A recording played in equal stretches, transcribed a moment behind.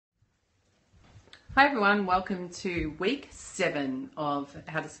Hi everyone, welcome to week 7 of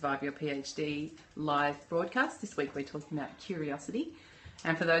How to Survive Your PhD live broadcast. This week we're talking about curiosity.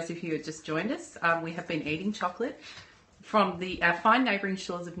 And for those of you who have just joined us, we have been eating chocolate from our fine neighbouring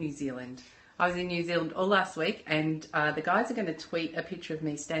shores of New Zealand. I was in New Zealand all last week and the guys are going to tweet a picture of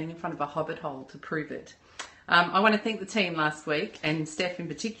me standing in front of a hobbit hole to prove it. I want to thank the team last week, and Steph in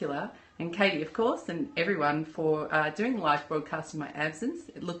particular, and Katie, of course, and everyone for doing the live broadcast in my absence.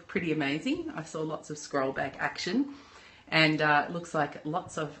 It looked pretty amazing. I saw lots of scroll back action, and it looks like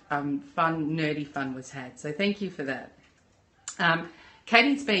lots of nerdy fun was had. So thank you for that.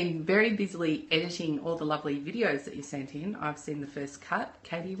 Katie's been very busily editing all the lovely videos that you sent in. I've seen the first cut.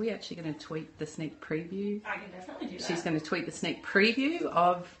 Katie, are we actually going to tweet the sneak preview? I can definitely do that. She's going to tweet the sneak preview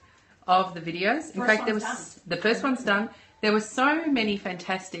of the videos. In fact, the first one's done. There were so many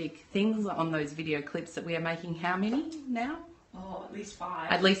fantastic things on those video clips that we are making how many now? Oh, at least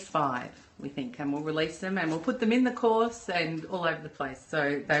 5. At least 5, we think, and we'll release them and we'll put them in the course and all over the place.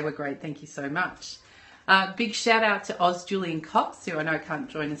 So they were great. Thank you so much. Big shout out to Oz Julian Cox, who I know can't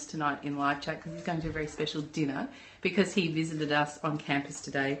join us tonight in live chat because he's going to a very special dinner because he visited us on campus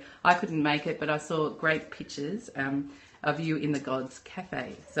today. I couldn't make it, but I saw great pictures of you in the Gods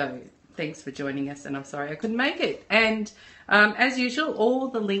Cafe. So thanks for joining us, and I'm sorry I couldn't make it. And as usual, all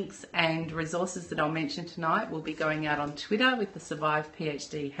the links and resources that I'll mention tonight will be going out on Twitter with the Survive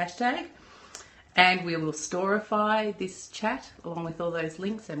PhD hashtag. And we will storify this chat along with all those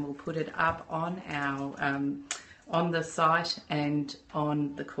links, and we'll put it up on our on the site and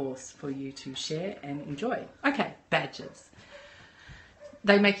on the course for you to share and enjoy. Okay, badges.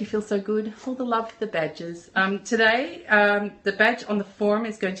 They make you feel so good. All the love for the badges. Today, the badge on the forum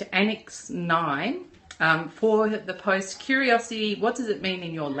is going to Annex 9 for the post Curiosity, what does it mean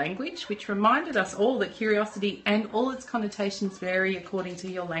in your language? Which reminded us all that curiosity and all its connotations vary according to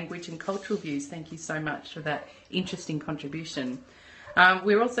your language and cultural views. Thank you so much for that interesting contribution.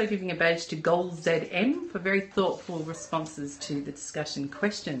 We're also giving a badge to GoalZM for very thoughtful responses to the discussion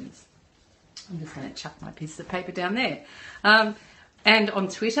questions. I'm just going to chuck my piece of paper down there. And on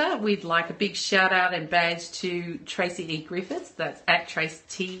Twitter, we'd like a big shout out and badge to Tracy E. Griffiths. That's at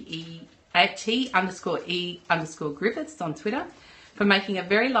T_E_Griffiths on Twitter, for making a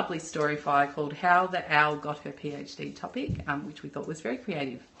very lovely story file called How the Owl Got Her PhD topic, which we thought was very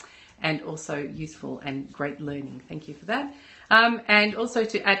creative and also useful and great learning. Thank you for that. And also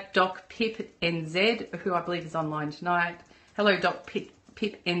to at DocPipNZ, who I believe is online tonight. Hello,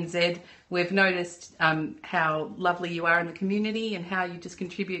 DocPipNZ. We've noticed how lovely you are in the community and how you just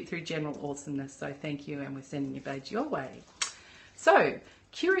contribute through general awesomeness. So thank you, and we're sending your badge your way. So,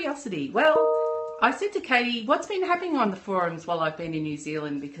 curiosity. Well, I said to Katie, what's been happening on the forums while I've been in New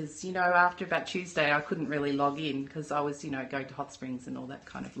Zealand? Because, you know, after about Tuesday, I couldn't really log in because I was, you know, going to hot springs and all that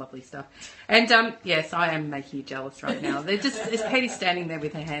kind of lovely stuff. And yes, I am making you jealous right now. It's Katie standing there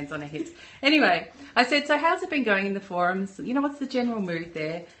with her hands on her hips. Anyway, I said, so how's it been going in the forums? You know, what's the general mood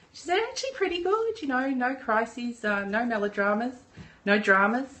there? She said, actually pretty good, you know, no crises, no melodramas, no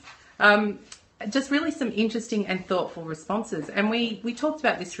dramas. Just really some interesting and thoughtful responses. And we talked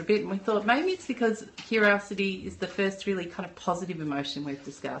about this for a bit, and we thought maybe it's because curiosity is the first really kind of positive emotion we've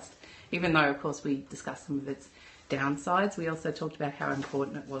discussed, even though, of course, we discussed some of its downsides. We also talked about how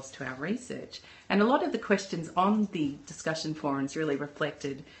important it was to our research. And a lot of the questions on the discussion forums really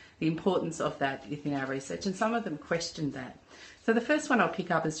reflected the importance of that within our research, and some of them questioned that. So the first one I'll pick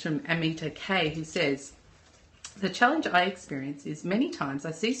up is from Amita K, who says, the challenge I experience is many times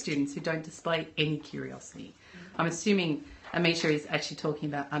I see students who don't display any curiosity. I'm assuming Amita is actually talking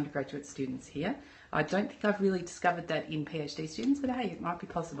about undergraduate students here. I don't think I've really discovered that in PhD students, but hey, it might be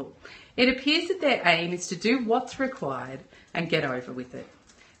possible. It appears that their aim is to do what's required and get over with it.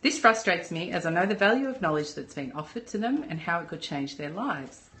 This frustrates me as I know the value of knowledge that's been offered to them and how it could change their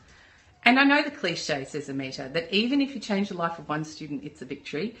lives. And I know the cliche, says Amita, that even if you change the life of one student, it's a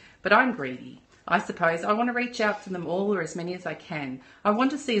victory, but I'm greedy. I suppose I want to reach out to them all, or as many as I can. I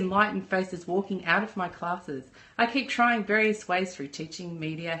want to see enlightened faces walking out of my classes. I keep trying various ways through teaching,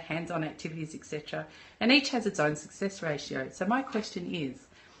 media, hands-on activities, etc. And each has its own success ratio. So my question is,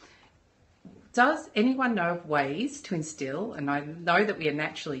 does anyone know of ways to instill, and I know that we are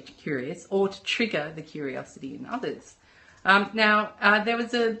naturally curious, or to trigger the curiosity in others? There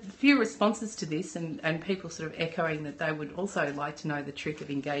was a few responses to this and people sort of echoing that they would also like to know the trick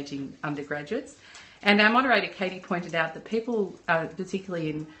of engaging undergraduates. And our moderator, Katie, pointed out that people, particularly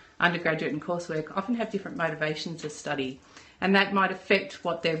in undergraduate and coursework, often have different motivations to study. and that might affect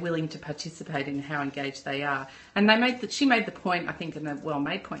what they're willing to participate in and how engaged they are. And she made the point, I think, and a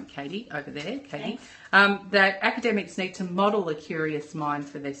well-made point, Katie, over there, Katie, that academics need to model a curious mind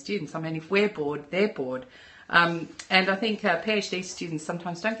for their students. I mean, if we're bored, they're bored. And I think PhD students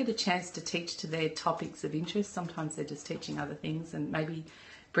sometimes don't get a chance to teach to their topics of interest. Sometimes they're just teaching other things, and maybe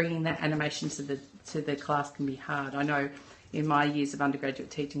bringing that animation to the class can be hard. I know in my years of undergraduate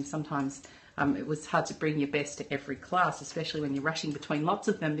teaching, sometimes it was hard to bring your best to every class, especially when you're rushing between lots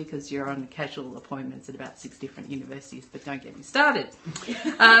of them because you're on casual appointments at about 6 different universities, but don't get me started.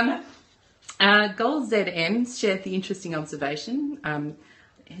 Gold ZM shared the interesting observation.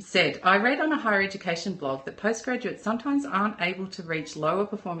 He said, I read on a higher education blog that postgraduates sometimes aren't able to reach lower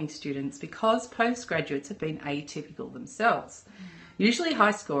performing students because postgraduates have been atypical themselves. Usually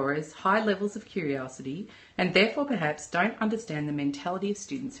high scorers, high levels of curiosity, and therefore perhaps don't understand the mentality of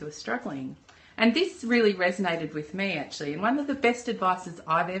students who are struggling. And this really resonated with me, actually. And one of the best advices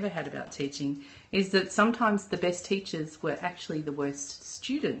I've ever had about teaching is that sometimes the best teachers were actually the worst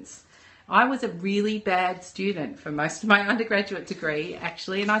students. I was a really bad student for most of my undergraduate degree,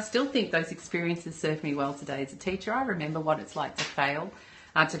 actually, and I still think those experiences serve me well today as a teacher. I remember what it's like to fail,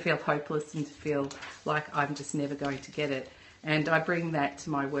 to feel hopeless and to feel like I'm just never going to get it. And I bring that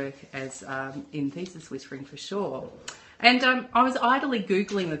to my work as in thesis whispering for sure. And I was idly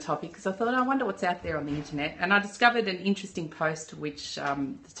Googling the topic because I thought, I wonder what's out there on the internet. And I discovered an interesting post which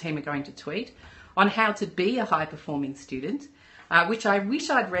the team are going to tweet on how to be a high-performing student, which I wish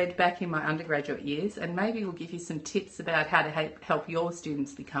I'd read back in my undergraduate years, and maybe will give you some tips about how to help your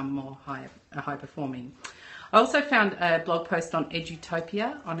students become more high-performing. I also found a blog post on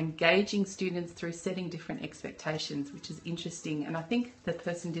Edutopia on engaging students through setting different expectations, which is interesting, and I think the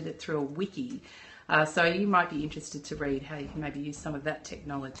person did it through a wiki. So you might be interested to read how you can maybe use some of that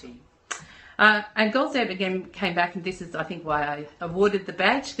technology. And Goldzeb again came back, and this is, I think, why I awarded the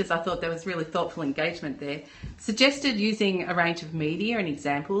badge, because I thought there was really thoughtful engagement there. Suggested using a range of media and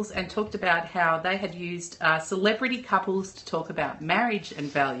examples, and talked about how they had used celebrity couples to talk about marriage and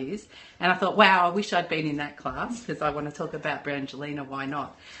values. And I thought, wow, I wish I'd been in that class, because I want to talk about Brangelina, why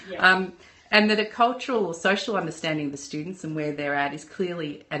not? Yeah. And that a cultural or social understanding of the students and where they're at is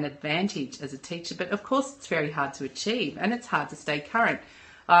clearly an advantage as a teacher, but of course it's very hard to achieve, and it's hard to stay current.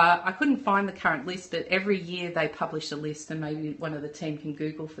 I couldn't find the current list, but every year they publish a list, and maybe one of the team can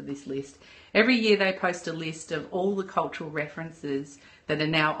Google for this list. Every year they post a list of all the cultural references that are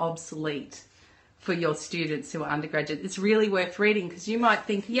now obsolete for your students who are undergraduate. It's really worth reading, because you might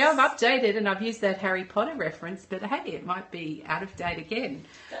think, yeah, I've updated and I've used that Harry Potter reference, but hey, it might be out of date again.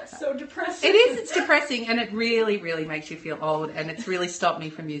 That's so depressing. It is, it's depressing, and it really, really makes you feel old, and it's really stopped me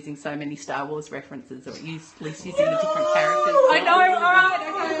from using so many Star Wars references, or at least using the different characters. I know, right,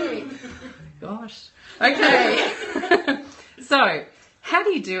 okay. Gosh. Okay. So, how do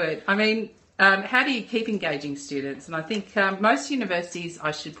you do it? I mean, how do you keep engaging students? And I think most universities, I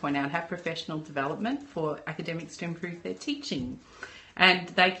should point out, have professional development for academics to improve their teaching. And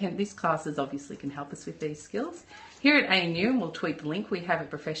these classes obviously can help us with these skills. Here at ANU, and we'll tweet the link, we have a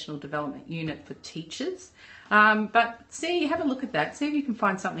professional development unit for teachers. But have a look at that. See if you can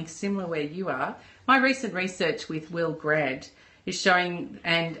find something similar where you are. My recent research with Will Grant is showing,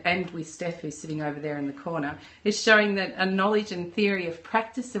 and with Steph, who's sitting over there in the corner, is showing that a knowledge and theory of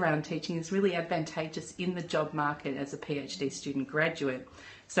practice around teaching is really advantageous in the job market as a PhD student graduate.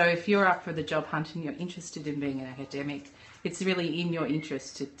 So if you're up for the job hunt and you're interested in being an academic, it's really in your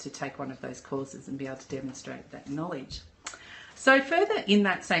interest to take one of those courses and be able to demonstrate that knowledge. So further in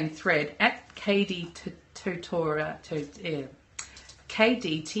that same thread, at KDTOTARA,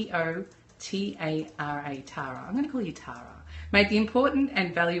 Tara, I'm going to call you Tara, made the important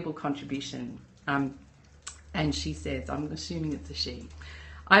and valuable contribution. And she says, I'm assuming it's a she,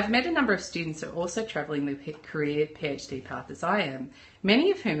 I've met a number of students who are also travelling the career PhD path as I am,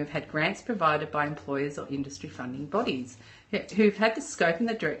 many of whom have had grants provided by employers or industry funding bodies, who've had the scope and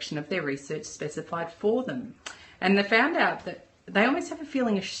the direction of their research specified for them. And they found out that they almost have a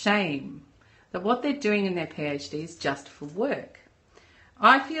feeling of shame that what they're doing in their PhD is just for work.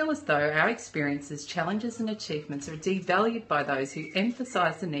 I feel as though our experiences, challenges and achievements are devalued by those who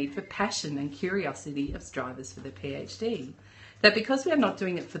emphasise the need for passion and curiosity of strivers for the PhD. That because we are not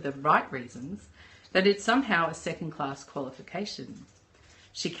doing it for the right reasons, that it's somehow a second-class qualification.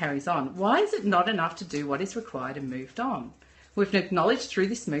 She carries on, why is it not enough to do what is required and moved on? We've acknowledged through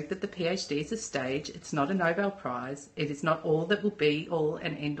this MOOC that the PhD is a stage, it's not a Nobel Prize, it is not all that will be all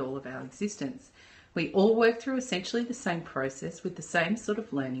and end all of our existence. We all work through essentially the same process with the same sort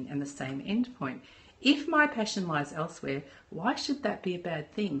of learning and the same end point. If my passion lies elsewhere, why should that be a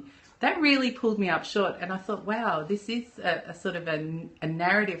bad thing? that really pulled me up short. And I thought, wow, this is a sort of a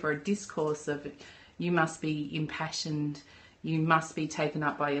narrative or a discourse of you must be impassioned, you must be taken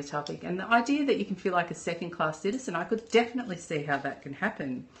up by your topic. And the idea that you can feel like a second-class citizen, I could definitely see how that can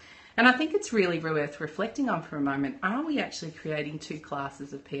happen. And I think it's really worth reflecting on for a moment. Are we actually creating two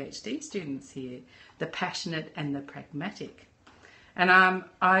classes of PhD students here? The passionate and the pragmatic. And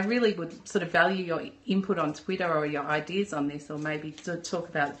I really would sort of value your input on Twitter or your ideas on this, or maybe to talk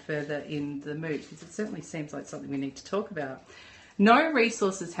about it further in the MOOC, because it certainly seems like something we need to talk about. No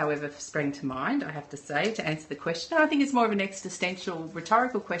resources, however, sprang to mind, I have to say, to answer the question. I think it's more of an existential,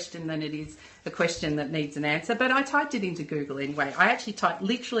 rhetorical question than it is a question that needs an answer. But I typed it into Google anyway. I actually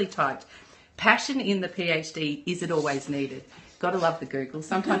literally typed, passion in the PhD, is it always needed? Got to love the Google.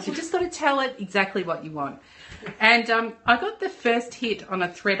 Sometimes you just got to tell it exactly what you want. And I got the first hit on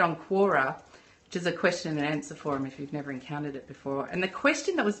a thread on Quora, which is a question and answer forum if you've never encountered it before. And the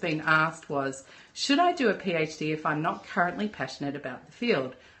question that was being asked was, should I do a PhD if I'm not currently passionate about the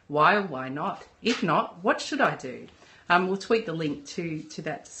field? Why or why not? If not, what should I do? We'll tweet the link to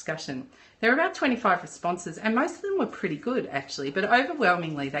that discussion. There were about 25 responses, and most of them were pretty good, actually, but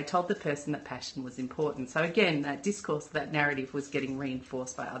overwhelmingly they told the person that passion was important. So again, that discourse, that narrative was getting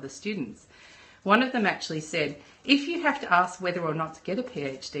reinforced by other students. One of them actually said, if you have to ask whether or not to get a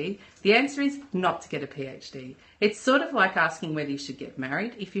PhD, the answer is not to get a PhD. It's sort of like asking whether you should get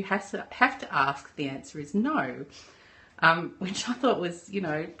married. If you have to ask, the answer is no. Which I thought was,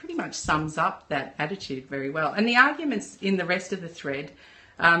 pretty much sums up that attitude very well. And the arguments in the rest of the thread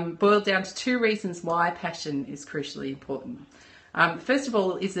boiled down to two reasons why passion is crucially important. First of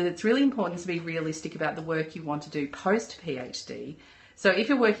all is that it's really important to be realistic about the work you want to do post-PhD. So if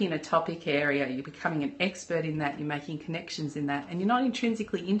you're working in a topic area, you're becoming an expert in that, you're making connections in that, and you're not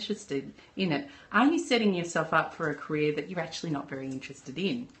intrinsically interested in it, are you setting yourself up for a career that you're actually not very interested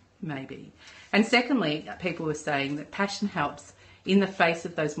in? Maybe. And secondly, people were saying that passion helps in the face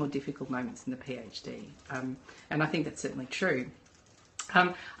of those more difficult moments in the PhD. And I think that's certainly true.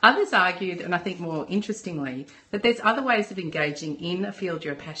 Others argued, and I think more interestingly, that there's other ways of engaging in a field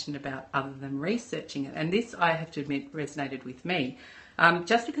you're passionate about other than researching it. And this, I have to admit, resonated with me.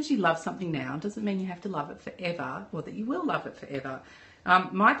 Just because you love something now doesn't mean you have to love it forever, or that you will love it forever.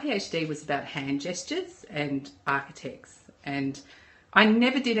 My PhD was about hand gestures and architects, and I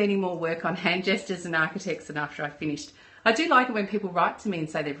never did any more work on hand gestures and architects than after I finished. I do like it when people write to me and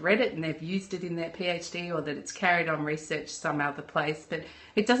say they've read it and they've used it in their PhD, or that it's carried on research some other place, but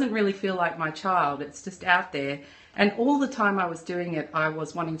it doesn't really feel like my child. It's just out there. And all the time I was doing it, I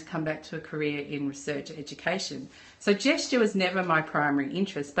was wanting to come back to a career in research education. So gesture was never my primary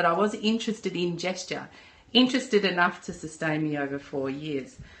interest, but I was interested in gesture, interested enough to sustain me over 4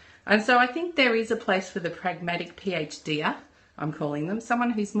 years. And so I think there is a place for the pragmatic PhDer, I'm calling them,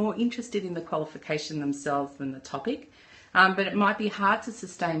 someone who's more interested in the qualification themselves than the topic. But it might be hard to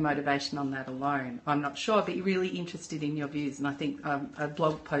sustain motivation on that alone. I'm not sure, but you're really interested in your views, and I think a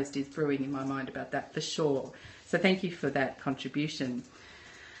blog post is brewing in my mind about that for sure. So thank you for that contribution.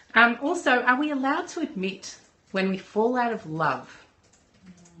 Also, are we allowed to admit when we fall out of love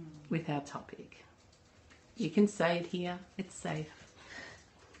with our topic? You can say it here, it's safe.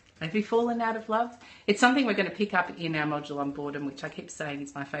 Have you fallen out of love? It's something we're going to pick up in our module on boredom, which I keep saying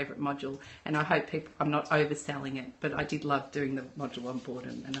is my favourite module, and I hope I'm not overselling it, but I did love doing the module on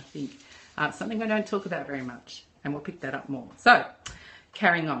boredom, and I think something we don't talk about very much, and we'll pick that up more. So,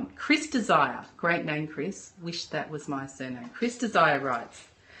 carrying on. Chris Desire, great name Chris, wish that was my surname. Chris Desire writes,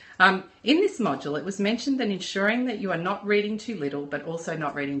 in this module it was mentioned that ensuring that you are not reading too little but also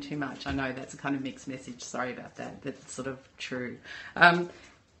not reading too much. I know that's a kind of mixed message, sorry about that, that's sort of true.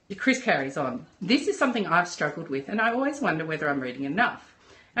 Chris carries on. This is something I've struggled with, and I always wonder whether I'm reading enough.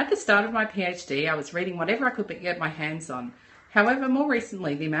 At the start of my PhD, I was reading whatever I could get my hands on. However, more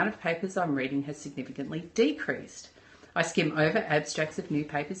recently, the amount of papers I'm reading has significantly decreased. I skim over abstracts of new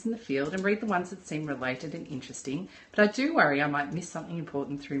papers in the field and read the ones that seem related and interesting, but I do worry I might miss something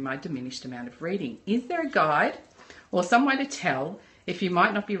important through my diminished amount of reading. Is there a guide or some way to tell if you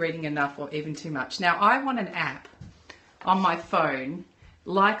might not be reading enough or even too much? Now, I want an app on my phone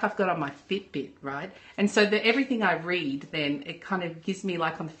like I've got on my Fitbit, right? And so that everything I read, then it kind of gives me,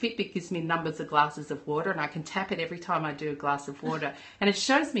 like on the Fitbit, gives me numbers of glasses of water, and I can tap it every time I do a glass of water. And it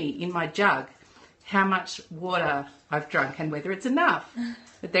shows me in my jug how much water I've drunk and whether it's enough.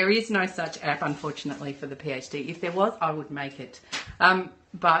 But there is no such app, unfortunately, for the PhD. If there was, I would make it.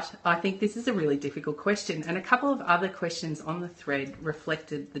 But I think this is a really difficult question. And a couple of other questions on the thread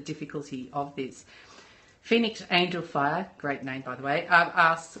reflected the difficulty of this. Phoenix Angelfire, great name by the way,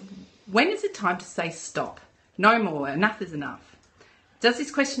 asks, when is it time to say stop? No more, enough is enough. Does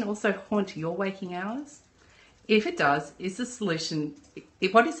this question also haunt your waking hours? If it does, what is the solution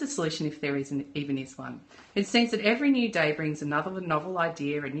if there even is one? It seems that every new day brings another novel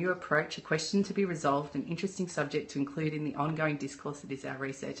idea, a new approach, a question to be resolved, an interesting subject to include in the ongoing discourse that is our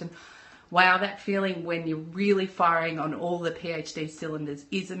research. And wow, that feeling when you're really firing on all the PhD cylinders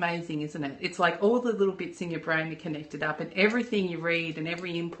is amazing, isn't it? It's like all the little bits in your brain are connected up and everything you read and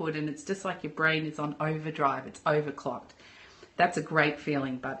every input, and it's just like your brain is on overdrive, it's overclocked. That's a great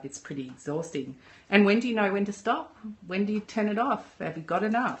feeling, but it's pretty exhausting. And when do you know when to stop? When do you turn it off? Have you got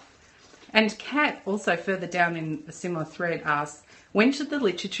enough? And Kat, also further down in a similar thread, asks, when should the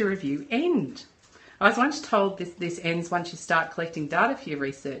literature review end? I was once told this ends once you start collecting data for your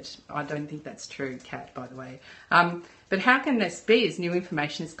research. I don't think that's true, Kat, by the way. But how can this be as new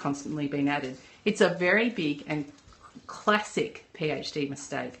information is constantly being added? It's a very big and classic PhD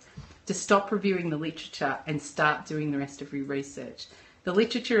mistake to stop reviewing the literature and start doing the rest of your research. The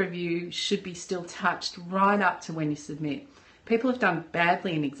literature review should be still touched right up to when you submit. People have done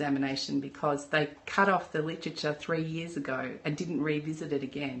badly in examination because they cut off the literature 3 years ago and didn't revisit it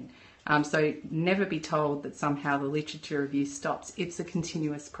again. So never be told that somehow the literature review stops. It's a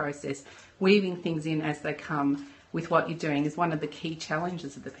continuous process. Weaving things in as they come with what you're doing is one of the key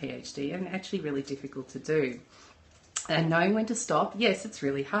challenges of the PhD, and actually really difficult to do. And knowing when to stop, yes, it's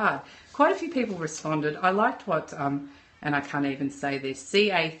really hard. Quite a few people responded. I liked what, and I can't even say this,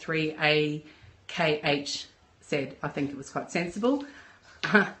 CA3AKH said. I think it was quite sensible.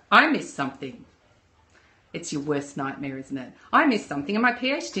 I missed something. It's your worst nightmare, isn't it? I missed something, and my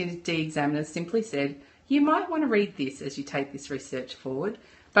PhD examiner simply said, you might want to read this as you take this research forward,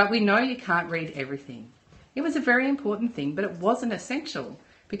 but we know you can't read everything. It was a very important thing, but it wasn't essential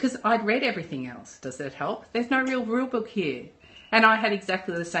because I'd read everything else. Does that help? There's no real rule book here. And I had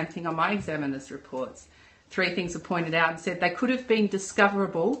exactly the same thing on my examiner's reports. 3 things were pointed out and said they could have been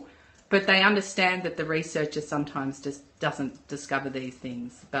discoverable, but they understand that the researcher sometimes just doesn't discover these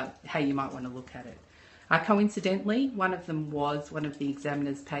things, but hey, you might want to look at it. Coincidentally, one of them was one of the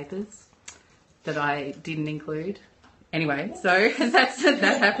examiner's papers that I didn't include. Anyway, so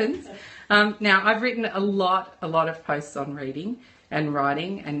that happens. Now, I've written a lot of posts on reading and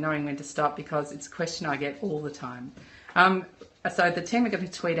writing and knowing when to stop because it's a question I get all the time. So the team are going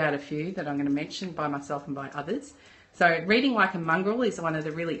to tweet out a few that I'm going to mention by myself and by others. So reading like a mongrel is one of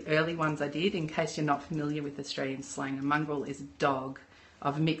the really early ones I did. In case you're not familiar with Australian slang, a mongrel is a dog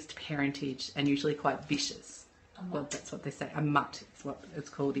of mixed parentage and usually quite vicious. Well, that's what they say. A mutt is what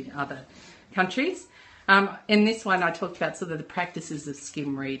it's called in other countries. In this one, I talked about sort of the practices of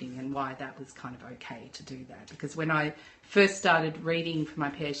skim reading and why that was kind of okay to do that. Because when I first started reading for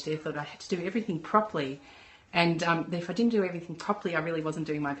my PhD, I thought I had to do everything properly. And if I didn't do everything properly, I really wasn't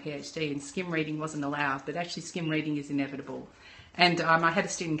doing my PhD, and skim reading wasn't allowed. But actually, skim reading is inevitable. And I had a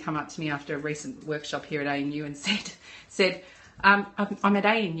student come up to me after a recent workshop here at ANU and said, I'm at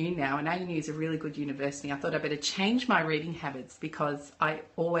ANU now, and ANU is a really good university. I thought I better change my reading habits because I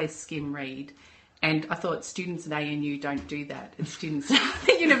always skim read. And I thought students at ANU don't do that, and students at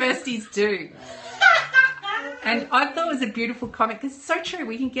the universities do. And I thought it was a beautiful comment because it's so true.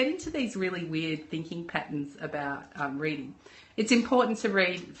 We can get into these really weird thinking patterns about reading. It's important to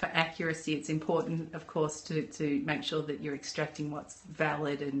read for accuracy. It's important, of course, to make sure that you're extracting what's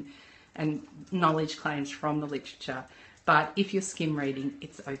valid and knowledge claims from the literature. But if you're skim reading,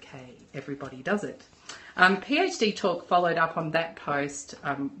 it's okay. Everybody does it. PhD Talk followed up on that post,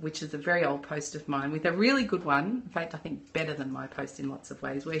 which is a very old post of mine, with a really good one. In fact, I think better than my post in lots of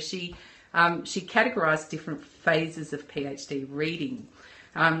ways, where she categorised different phases of PhD reading.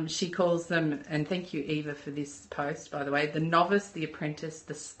 She calls them, and thank you, Eva, for this post, by the way, the novice, the apprentice,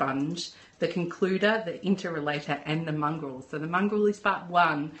 the sponge, the concluder, the interrelator, and the mongrel. So the mongrel is part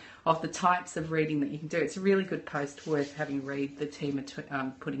one of the types of reading that you can do. It's a really good post worth having a read. The team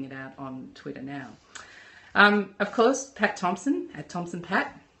are putting it out on Twitter now. Of course, Pat Thompson, at Thompson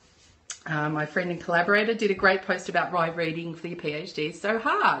Pat, my friend and collaborator, did a great post about why reading for your PhD is so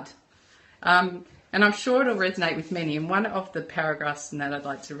hard. And I'm sure it'll resonate with many. And one of the paragraphs in that I'd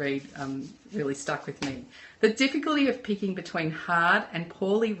like to read really stuck with me. The difficulty of picking between hard and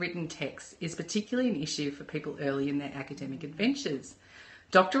poorly written texts is particularly an issue for people early in their academic adventures.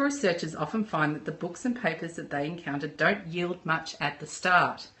 Doctoral researchers often find that the books and papers that they encounter don't yield much at the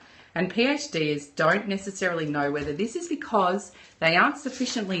start. And PhDs don't necessarily know whether this is because they aren't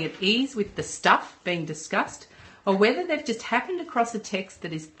sufficiently at ease with the stuff being discussed, or whether they've just happened across a text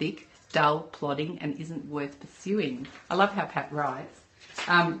that is thick, dull, plodding, and isn't worth pursuing. I love how Pat writes.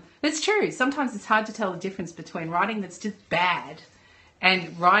 It's true. Sometimes it's hard to tell the difference between writing that's just bad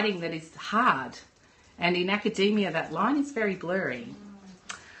and writing that is hard. And in academia, that line is very blurry.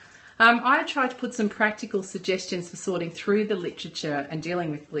 I tried to put some practical suggestions for sorting through the literature and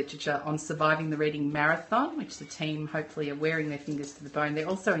dealing with literature on surviving the reading marathon, which the team hopefully are wearing their fingers to the bone. They're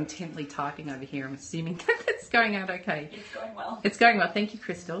also intently typing over here. I'm assuming that it's going out okay. It's going well. It's going well. Thank you,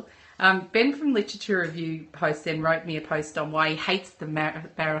 Crystal. Ben from Literature Review Post then wrote me a post on why he hates the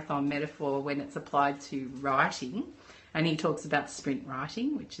marathon metaphor when it's applied to writing. And he talks about sprint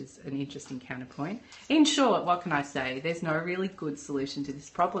writing, which is an interesting counterpoint. In short, what can I say? There's no really good solution to this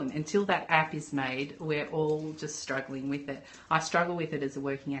problem. Until that app is made, we're all just struggling with it. I struggle with it as a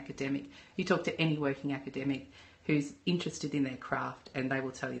working academic. You talk to any working academic who's interested in their craft and they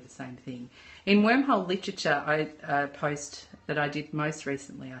will tell you the same thing. In Wormhole Literature, a post that I did most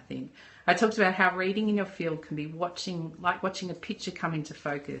recently, I think, I talked about how reading in your field can be like watching a picture come into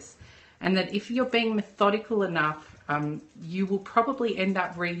focus, and that if you're being methodical enough, you will probably end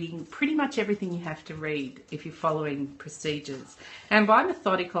up reading pretty much everything you have to read if you're following procedures. And by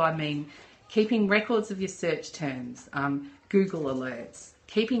methodical, I mean keeping records of your search terms, Google alerts,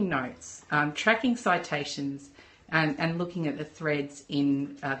 keeping notes, tracking citations, and looking at the threads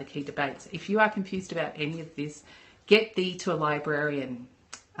in the key debates. If you are confused about any of this, get thee to a librarian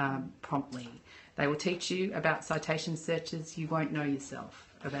promptly. They will teach you about citation searches. You won't know yourself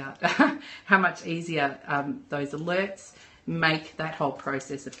about how much easier those alerts make that whole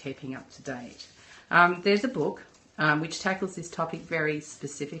process of keeping up to date. There's a book which tackles this topic very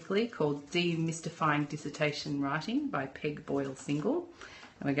specifically called Demystifying Dissertation Writing by Peg Boyle-Single.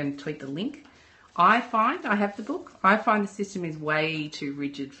 And we're going to tweet the link. I have the book. I find the system is way too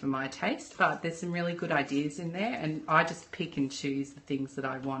rigid for my taste, but there's some really good ideas in there, and I just pick and choose the things that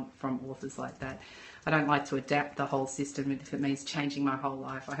I want from authors like that. I don't like to adapt the whole system if it means changing my whole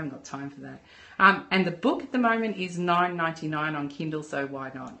life. I haven't got time for that. And the book at the moment is $9.99 on Kindle, so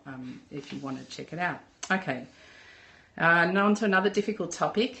why not if you want to check it out. Okay. Now on to another difficult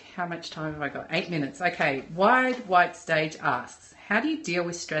topic. How much time have I got? 8 minutes. Okay. Wide White Stage asks, how do you deal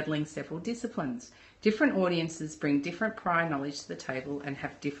with straddling several disciplines? Different audiences bring different prior knowledge to the table and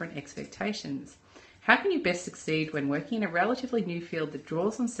have different expectations. How can you best succeed when working in a relatively new field that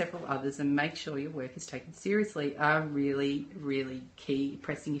draws on several others and make sure your work is taken seriously? A really, really key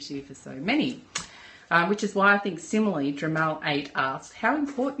pressing issue for so many. Which is why I think similarly, Dramal 8 asks, how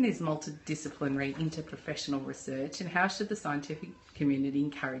important is multidisciplinary interprofessional research and how should the scientific community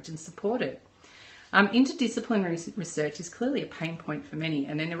encourage and support it? Interdisciplinary research is clearly a pain point for many,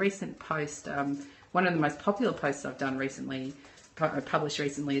 and in a recent post, one of the most popular posts I've done recently, published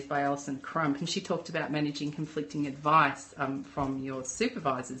recently, is by Alison Crump, and she talked about managing conflicting advice from your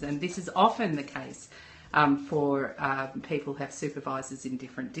supervisors, and this is often the case for people who have supervisors in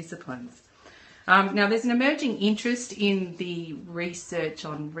different disciplines. Now, there's an emerging interest in the research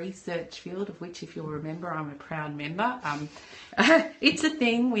on research field, of which, if you'll remember, I'm a proud member. It's a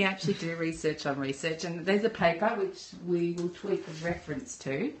thing. We actually do research on research, and there's a paper which we will tweet the reference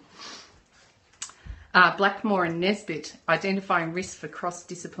to. Blackmore and Nesbitt, Identifying Risks for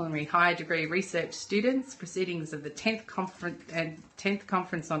Cross-Disciplinary Higher Degree Research Students, Proceedings of the 10th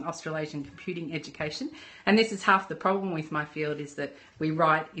Conference on Australasian Computing Education. And this is half the problem with my field, is that we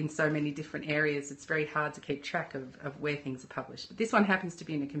write in so many different areas, it's very hard to keep track of where things are published. But this one happens to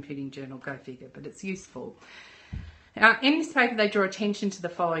be in a computing journal, go figure, but it's useful. In this paper, they draw attention to the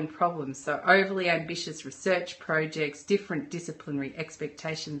following problems. So overly ambitious research projects, different disciplinary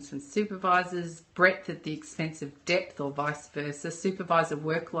expectations from supervisors, breadth at the expense of depth or vice versa, supervisor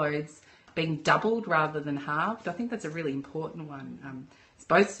workloads being doubled rather than halved. I think that's a really important one.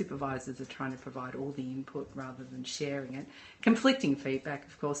 Both supervisors are trying to provide all the input rather than sharing it. Conflicting feedback,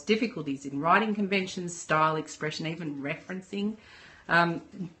 of course, difficulties in writing conventions, style, expression, even referencing.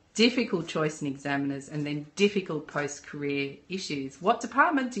 Difficult choice in examiners, and then difficult post-career issues. What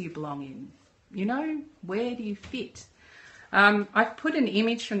department do you belong in? You know, where do you fit? I've put an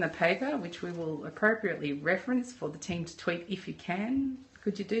image from the paper, which we will appropriately reference for the team to tweet if you can.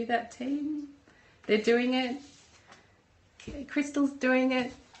 Could you do that, team? They're doing it. Crystal's doing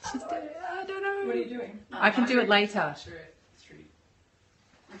it. She's doing it. I don't know. What are you doing? I can do it later.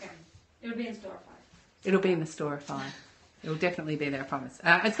 Okay. It'll be in store 5. It'll be in the store at 5. It'll definitely be there, I promise.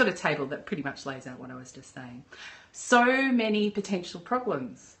 It's got a table that pretty much lays out what I was just saying. So many potential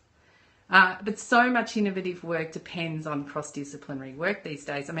problems. But so much innovative work depends on cross-disciplinary work these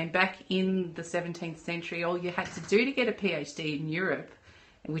days. I mean, back in the 17th century, all you had to do to get a PhD in Europe,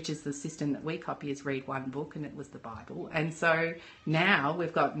 which is the system that we copy, is read one book, and it was the Bible. And so now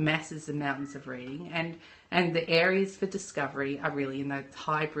we've got masses and mountains of reading, and the areas for discovery are really in the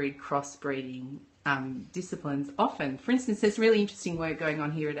hybrid cross-breeding disciplines often. For instance, there's really interesting work going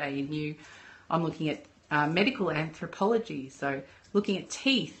on here at ANU on looking at medical anthropology, so looking at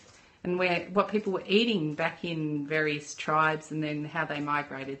teeth and what people were eating back in various tribes and then how they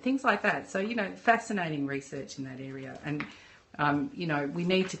migrated, things like that. So, fascinating research in that area. And, we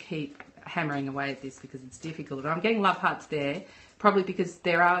need to keep hammering away at this because it's difficult. I'm getting love hearts there, probably because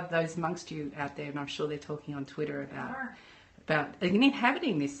there are those amongst you out there, and I'm sure they're talking on Twitter about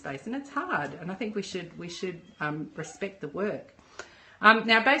inhabiting this space, and it's hard. And I think we should respect the work.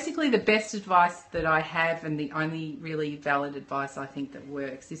 Now, basically, the best advice that I have, and the only really valid advice I think that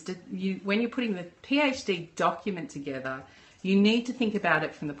works, is when you're putting the PhD document together, you need to think about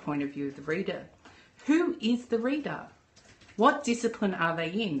it from the point of view of the reader. Who is the reader? What discipline are they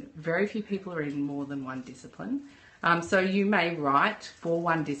in? Very few people are in more than one discipline. So you may write for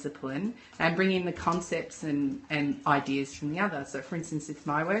one discipline and bring in the concepts and ideas from the other. So, for instance, with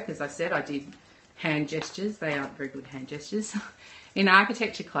my work, as I said, I did hand gestures. They aren't very good hand gestures. In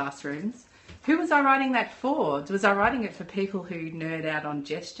architecture classrooms. Who was I writing that for? Was I writing it for people who nerd out on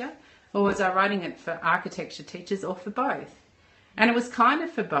gesture? Or was I writing it for architecture teachers, or for both? And it was kind of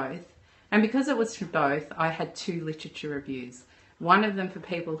for both. And because it was for both, I had 2 literature reviews. One of them for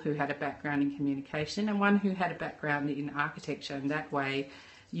people who had a background in communication and one who had a background in architecture. And that way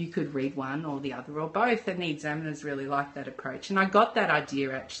you could read one or the other or both. And the examiners really liked that approach. And I got that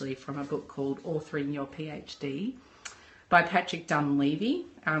idea actually from a book called Authoring Your PhD by Patrick Dunleavy.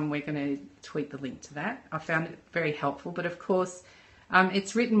 We're going to tweet the link to that. I found it very helpful. But of course,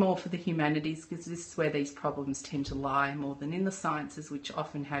 it's written more for the humanities because this is where these problems tend to lie more than in the sciences, which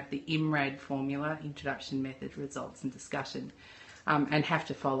often have the IMRAD formula, introduction, method, results and discussion, and have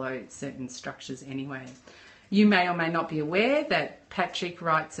to follow certain structures anyway. You may or may not be aware that Patrick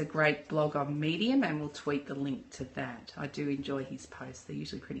writes a great blog on Medium, and we'll tweet the link to that. I do enjoy his posts. They're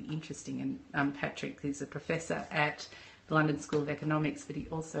usually pretty interesting. And Patrick is a professor at the London School of Economics, but he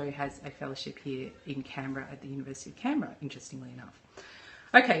also has a fellowship here in Canberra at the University of Canberra, interestingly enough.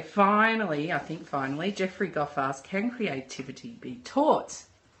 Okay, finally, Jeffrey Goff asked, can creativity be taught?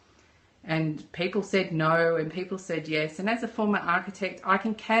 And people said no, and people said yes. And as a former architect, I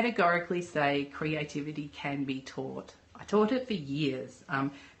can categorically say creativity can be taught. I taught it for years.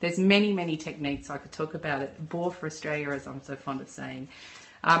 There's many, many techniques I could talk about it. Bore for Australia, as I'm so fond of saying.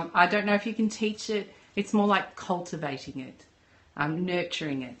 I don't know if you can teach it. It's more like cultivating it,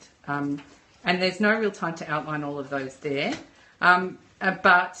 nurturing it. And there's no real time to outline all of those there.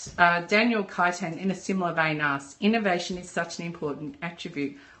 But Daniel Kaitan, in a similar vein, asks, innovation is such an important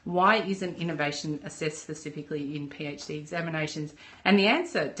attribute. Why isn't innovation assessed specifically in PhD examinations? And the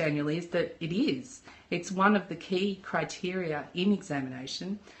answer, Daniel, is that it is. It's one of the key criteria in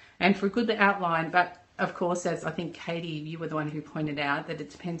examination. And for a good outline, but of course, as I think, Katie, you were the one who pointed out that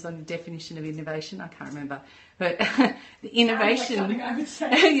it depends on the definition of innovation. I can't remember. But the innovation... Sounds like something I would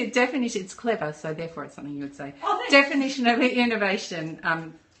say. Your definition, it's clever, so therefore it's something you would say. Oh, definition of innovation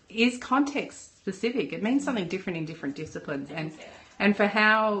is context specific. It means something different in different disciplines. And for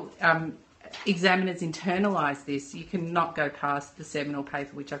how examiners internalise this, you cannot go past the seminal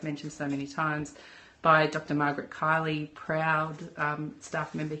paper, which I've mentioned so many times, by Dr. Margaret Kiley, proud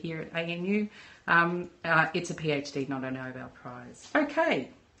staff member here at ANU. It's a PhD, not a Nobel Prize. Okay.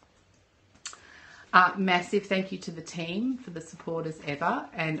 Massive thank you to the team for the support as ever.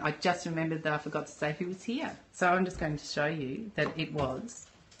 And I just remembered that I forgot to say who was here. So I'm just going to show you that it was,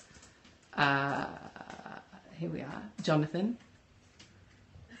 here we are, Jonathan.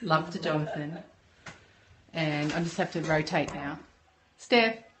 Love to Jonathan. And I just have to rotate now.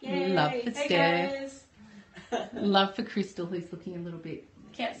 Steph. Yay. Love for Hey Steph. guys. Love for Crystal, who's looking a little bit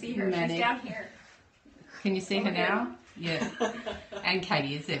Can't see her. manic. She's down here. Can you see her now? Yeah. And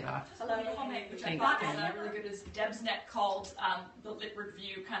Katie, as ever. Hello. Comment, which I Thanks, thought Katie. was really good, is Deb's Net called the Lit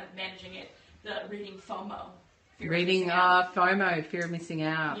Review, kind of managing it, the reading FOMO. Reading FOMO, fear of missing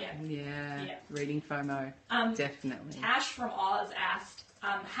out. Yeah. Reading FOMO, definitely. Tash from Oz asked,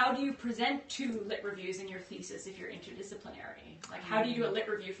 how do you present 2 lit reviews in your thesis if you're interdisciplinary? Like, how do you do a lit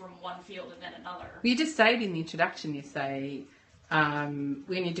review from one field and then another? Well, you just say it in the introduction. You say, when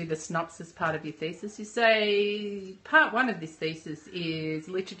you do the synopsis part of your thesis, you say, part 1 of this thesis is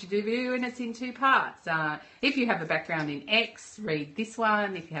literature review and it's in 2 parts. If you have a background in X, read this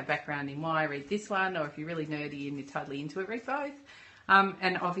one. If you have background in Y, read this one. Or if you're really nerdy and you're totally into it, read both.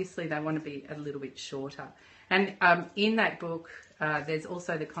 And obviously they want to be a little bit shorter. And in that book, there's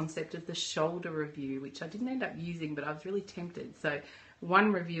also the concept of the shoulder review, which I didn't end up using, but I was really tempted. So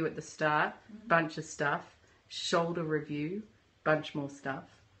 1 review at the start, bunch of stuff, shoulder review, bunch more stuff.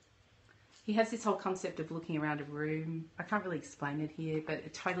 He has this whole concept of looking around a room. I can't really explain it here, but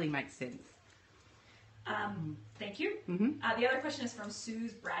it totally makes sense. Thank you. Mm-hmm. The other question is from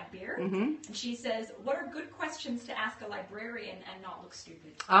Suze Bradbeer, and she says, "What are good questions to ask a librarian and not look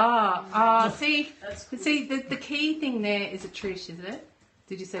stupid?" See, That's cool. see, the key thing there is a Trish, isn't it?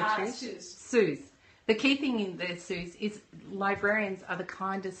 Did you say Trish? Suze. Suze. The key thing in there, Suze, is librarians are the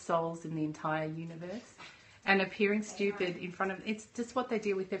kindest souls in the entire universe. And appearing stupid in front of it's just what they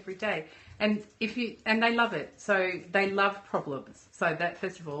deal with every day. And they love it. So they love problems. So that,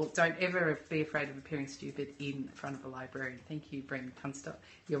 first of all, don't ever be afraid of appearing stupid in front of a librarian. Thank you, Brendan Tunstall.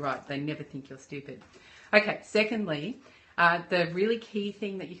 You're right. They never think you're stupid. Okay. Secondly, the really key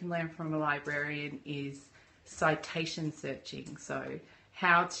thing that you can learn from a librarian is citation searching. So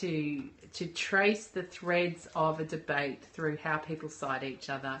how to trace the threads of a debate through how people cite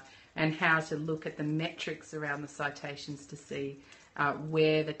each other, and how to look at the metrics around the citations to see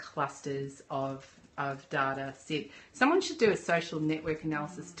where the clusters of data sit. Someone should do a social network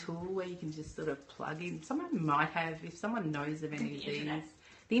analysis tool where you can just sort of plug in. Someone might have, if someone knows of any of these.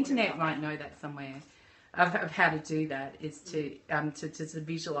 The internet might know that somewhere. Of how to do that is to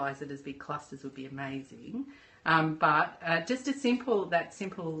visualise it as big clusters would be amazing. But just that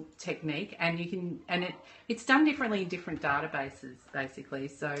simple technique, and it's done differently in different databases, basically.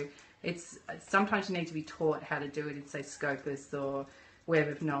 So it's sometimes you need to be taught how to do it in, say, Scopus or Web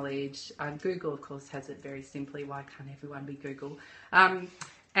of Knowledge. Google, of course, has it very simply. Why can't everyone be Google?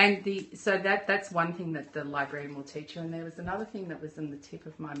 So that's one thing that the librarian will teach you. And there was another thing that was on the tip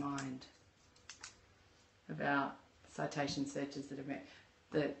of my mind about citation searches that have been.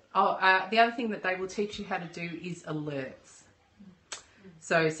 The other thing that they will teach you how to do is alerts.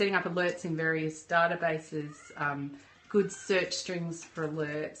 So setting up alerts in various databases, good search strings for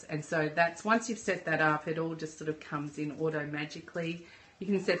alerts. And so that's, once you've set that up, it all just sort of comes in auto-magically. You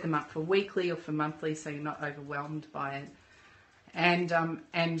can set them up for weekly or for monthly so you're not overwhelmed by it. And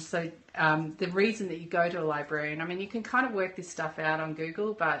so the reason that you go to a librarian, I mean, you can kind of work this stuff out on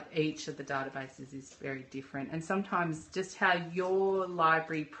Google, but each of the databases is very different. And sometimes just how your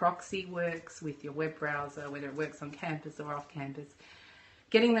library proxy works with your web browser, whether it works on campus or off campus,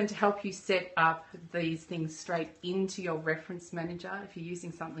 getting them to help you set up these things straight into your reference manager. If you're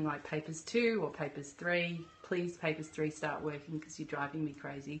using something like Papers 2 or Papers 3, please Papers 3 start working because you're driving me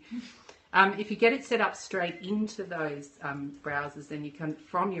crazy. If you get it set up straight into those browsers, then you can,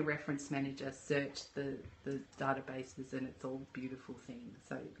 from your reference manager, search the databases, and it's all beautiful things.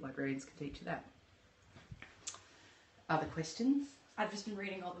 So librarians can teach you that. Other questions? I've just been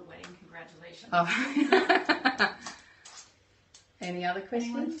reading all the wedding congratulations. Oh. Any other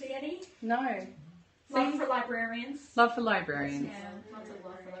questions? Anyone see any? No. Love for librarians. Love for librarians. Yeah, lots of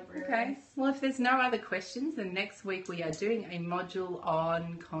love for librarians. Okay. Well, if there's no other questions, then next week we are doing a module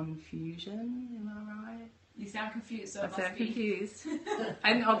on confusion. Am I right? You sound confused, so I it must sound be. confused.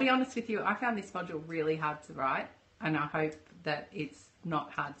 And I'll be honest with you, I found this module really hard to write, and I hope that it's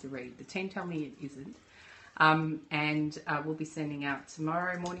not hard to read. The team tell me it isn't. And we'll be sending out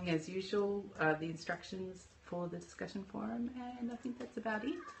tomorrow morning, as usual, the instructions for the discussion forum, and I think that's about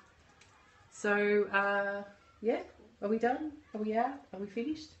it. So, yeah, are we done? Are we out? Are we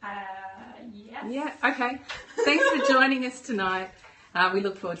finished? Yes. Yeah, okay. Thanks for joining us tonight. We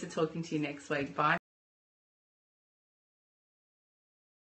look forward to talking to you next week. Bye.